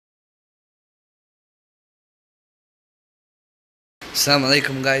Assalamu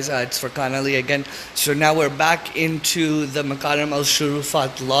alaikum guys, it's Furqan Ali again. So now we're back into the Makarem Al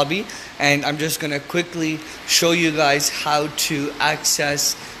Shorofat lobby, and I'm just going to quickly show you guys how to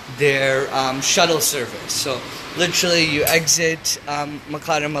access their shuttle service. So literally you exit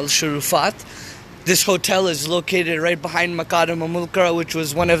Makarem Al Shorofat. This hotel is located right behind Makarem Al Shorofat, which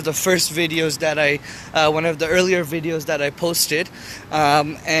was one of the first videos that one of the earlier videos that I posted.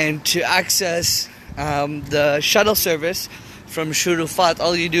 And to access the shuttle service from Shorofat,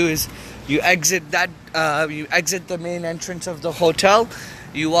 all you do is you exit the main entrance of the hotel.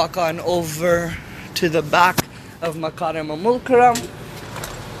 You walk on over to the back of Makarem Al Shorofat,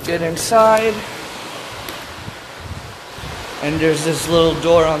 get inside, and there's this little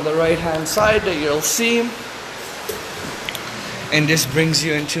door on the right hand side that you'll see, and this brings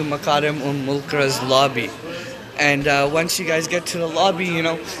you into Makarem Al Shoropat's lobby. And once you guys get to the lobby,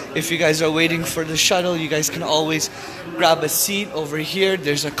 if you guys are waiting for the shuttle, you guys can always grab a seat over here.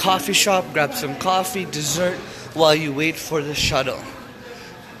 There's a coffee shop, grab some coffee, dessert while you wait for the shuttle.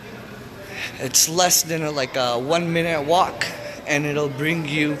 It's less than a 1 minute walk, and it'll bring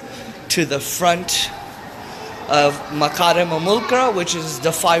you to the front of Makarem Al Shorofat, which is the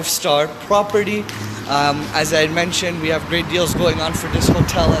 5-star property. As I had mentioned, we have great deals going on for this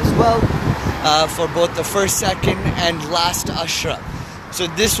hotel as well. For both the first, second, and last ashra. So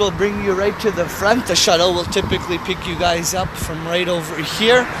this will bring you right to the front. The shuttle will typically pick you guys up from right over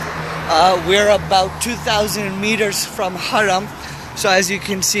here. We're about 2,000 meters from Haram. So as you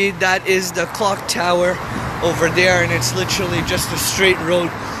can see, that is the clock tower over there, and it's literally just a straight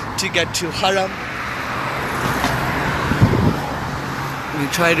road to get to Haram. Let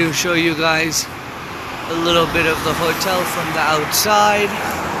me try to show you guys a little bit of the hotel from the outside.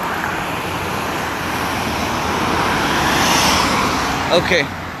 Okay,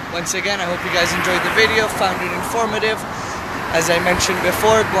 once again, I hope you guys enjoyed the video, found it informative. As I mentioned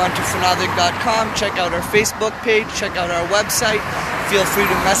before, go on to fanatic.com, check out our Facebook page, check out our website. Feel free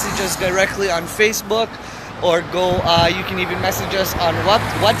to message us directly on Facebook, or you can even message us on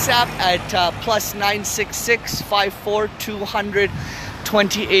WhatsApp at +966 54 200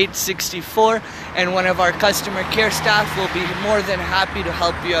 2864, and one of our customer care staff will be more than happy to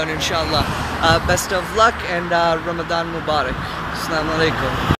help you out, inshallah. Best of luck, and Ramadan Mubarak. Assalamu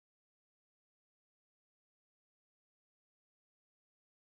alaikum.